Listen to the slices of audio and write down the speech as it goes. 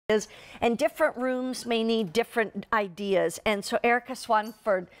and different rooms may need different ideas. And so Erica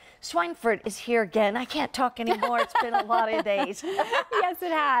Swineford is here again. I can't talk anymore. It's been a lot of days. Yes,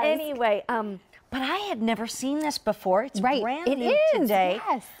 it has. Anyway, but I had never seen this before. It's right. brand it new is. today.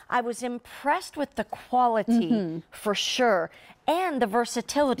 Yes. I was impressed with the quality for sure, and the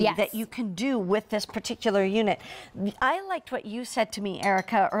versatility that you can do with this particular unit. I liked what you said to me,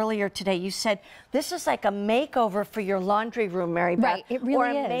 Erica, earlier today. You said this is like a makeover for your laundry room, Mary Beth. Right, it really or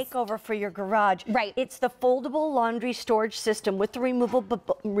a is. makeover for your garage. Right. It's the foldable laundry storage system with the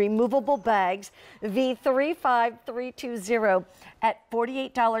removable bags, V35320 at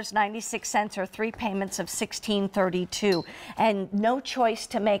 $48.96 or 3 payments of $16.32, and no choice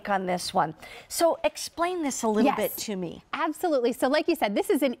to make on this one. So explain this a little bit to me. Absolutely. So like you said,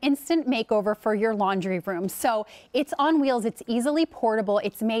 this is an instant makeover for your laundry room. So it's on wheels, it's easily portable,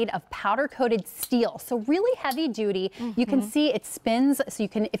 it's made of powder coated steel, so really heavy duty. You can see it spins, so you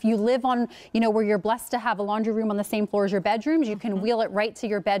can, if you live on, where you're blessed to have a laundry room on the same floor as your bedrooms, you can wheel it right to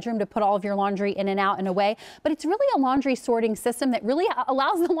your bedroom to put all of your laundry in and out and away. But it's really a laundry sorting system that really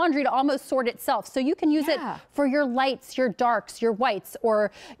allows the laundry to almost sort itself. So you can use it for your lights, your darks, your whites,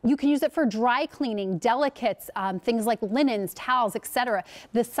 or you can use it for dry cleaning, delicates, things like linens, towels, etc.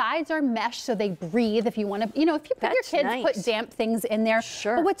 The sides are mesh so they breathe if you want to, if you put your kids, put damp things in there.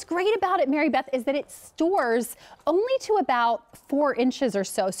 Sure. But what's great about it, Mary Beth, is that it stores only to about 4 inches or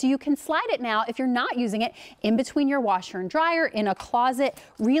so. So you can slide it now, if you're not using it, in between your washer and dryer, in a closet,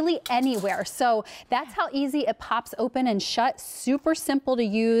 really anywhere. So that's how easy it pops open and shut. Super simple to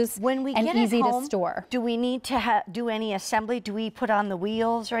use and easy to store. Do we need to do any assembly? Do we put on the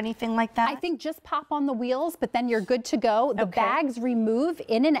wheels or anything like that? I think just pop on the wheels, but then you're good to go. The bags remove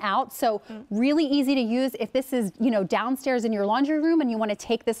in and out, so really easy to use. If this is, downstairs in your laundry room and you want to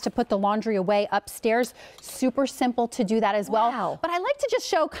take this to put the laundry away upstairs, super simple to do that as well. But I like to just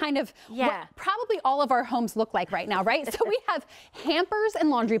show kind of what probably all of our homes look like right now, right? So we have hampers and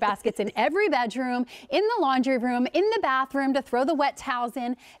laundry baskets in every bedroom, in the laundry room, in the bathroom to throw the wet towels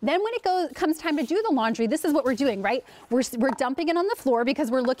in. Then when it comes time to do the laundry, this is what we're doing, right? We're dumping it on the floor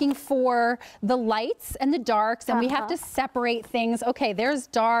because we're looking for the lights and the darks, and we have to separate things. Okay, there's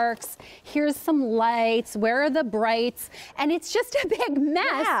darks, here's some lights, where are the brights? And it's just a big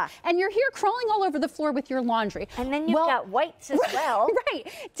mess. And you're here crawling all over the floor with your laundry. And then you've got whites as well. Right,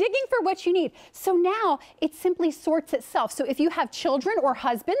 digging for what you need. So now it simply sorts itself. So if you have children or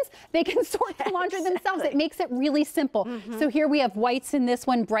husbands, they can sort the laundry themselves. It makes it really simple. So here we have whites in this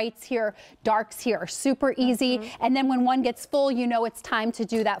one, brights here, darks here, super easy. And then when one gets full, it's time to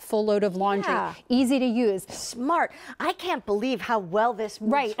do that full load of laundry. Easy to use. Smart. I can't believe how well this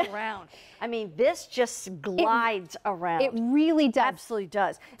moves around. I mean, this just glides around. It really does. Absolutely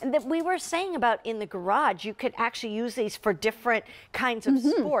does. And that we were saying about in the garage, you could actually use these for different kinds of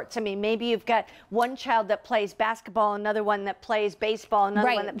sports. I mean, maybe you've got one child that plays basketball, another one that plays baseball,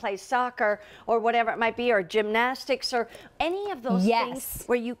 another one that plays soccer, or whatever it might be, or gymnastics, or any of those things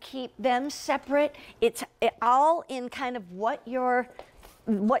where you keep them separate. It's all in kind of what you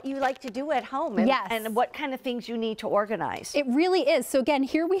like to do at home and what kind of things you need to organize. It really is. So again,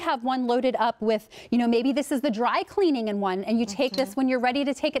 here we have one loaded up with, maybe this is the dry cleaning in one, and you take this when you're ready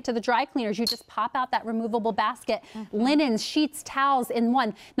to take it to the dry cleaners. You just pop out that removable basket, linens, sheets, towels in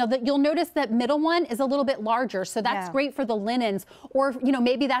one. Now you'll notice that middle one is a little bit larger, so that's great for the linens, or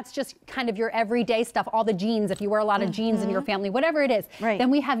maybe that's just kind of your everyday stuff, all the jeans, if you wear a lot of jeans in your family, whatever it is. Then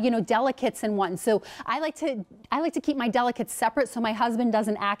we have, delicates in one. So I like to keep my delicates separate so my husband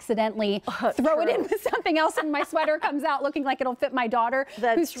doesn't accidentally throw it in with something else and my sweater comes out looking like it'll fit my daughter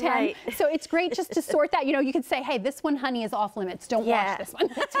who's 10. So it's great just to sort that. You could say, hey, this one, honey, is off limits. Don't wash this one.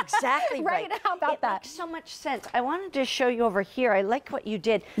 That's exactly right. How about that? It makes so much sense. I wanted to show you over here. I like what you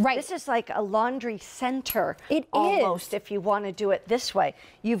did. This is like a laundry center. It almost, is. if you want to do it this way.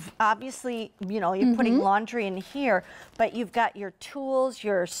 You've obviously, you're putting laundry in here, but you've got your tools,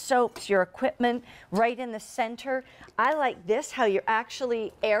 your soaps, your equipment right in the center. I like this, how you're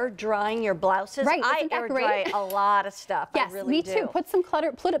actually air drying your blouses. I air dry a lot of stuff. Yes, I really me do. too. Put some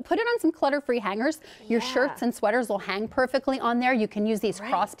clutter, put it on some clutter-free hangers. Your shirts and sweaters will hang perfectly on there. You can use these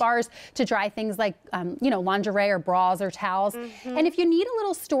crossbars to dry things like, lingerie or bras or towels. And if you need a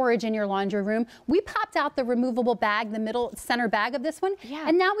little storage in your laundry room, we popped out the removable bag, the middle center bag of this one.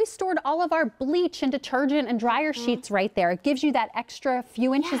 And now we stored all of our bleach and detergent and dryer sheets right there. It gives you that extra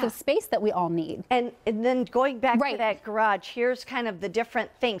few inches of space that we all need. And then going back to that garage, here's kind of the different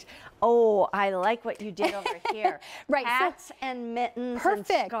things. Oh, I like what you did over here. Hats and mittens and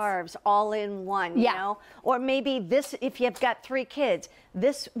scarves all in one, you know? Or maybe this, if you've got 3 kids,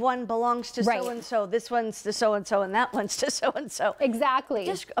 this one belongs to so-and-so, this one's to so-and-so, and that one's to so-and-so. Exactly.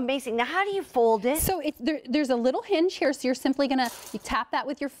 Just amazing. Now, how do you fold it? So there's a little hinge here, so you're simply you tap that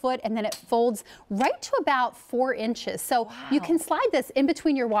with your foot, and then it folds right to about 4 inches. So you can slide this in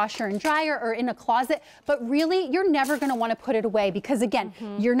between your washer and dryer or in a closet, but really you're never going to want to put it away because, again,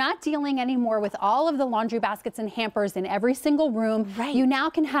 you're not dealing anymore with all of the laundry baskets and hampers in every single room. Right. You now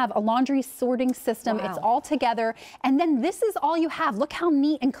can have a laundry sorting system. It's all together, and then this is all you have. Look how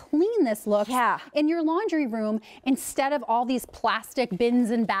neat and clean this looks in your laundry room instead of all these plastic bins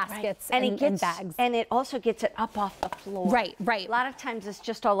and baskets and bags. And it also gets it up off the floor. Right, right. A lot of times it's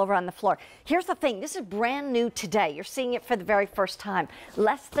just all over on the floor. Here's the thing. This is brand new today. You're seeing it for the very first time.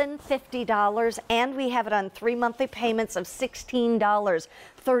 Less than $50, and we have it on 3 monthly payments of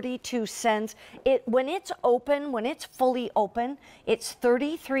 $16.32. When it's open, when it's fully open, it's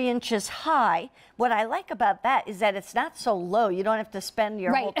 33 inches high. What I like about that is that it's not so low. You don't have to spend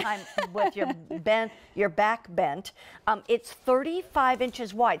your whole time with your back bent. It's 35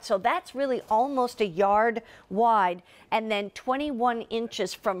 inches wide, so that's really almost a yard wide, and then 21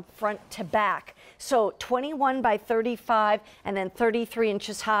 inches from front to back. So 21 by 35, and then 33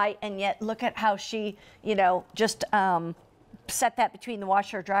 inches high, and yet look at how she, just set that between the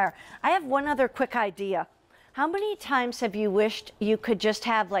washer or dryer. I have one other quick idea. How many times have you wished you could just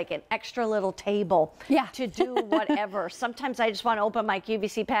have like an extra little table to do whatever? Sometimes I just want to open my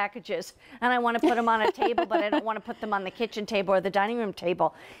QVC packages and I want to put them on a table, but I don't want to put them on the kitchen table or the dining room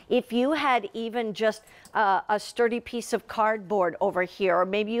table. If you had even just a sturdy piece of cardboard over here, or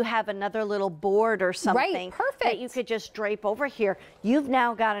maybe you have another little board or something that you could just drape over here, you've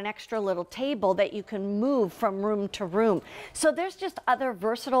now got an extra little table that you can move from room to room. So there's just other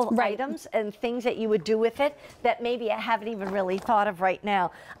versatile items and things that you would do with it that maybe I haven't even really thought of right now.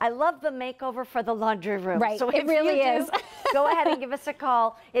 I love the makeover for the laundry room. Right, so it really is. Go ahead and give us a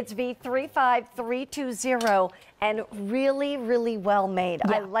call. It's V35320, and really, really well made.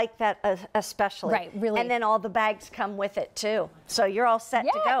 I like that especially. Right, really. And then all the bags come with it too. So you're all set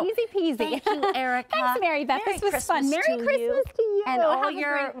to go. Easy peasy. Thank you, Erica. Thanks, Mary Beth. This was fun. Merry Christmas to you. And all Have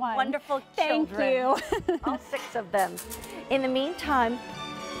your wonderful children. Thank you. All 6 of them. In the meantime,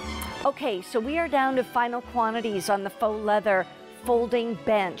 okay, so we are down to final quantities on the faux leather folding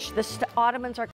bench. The ottomans are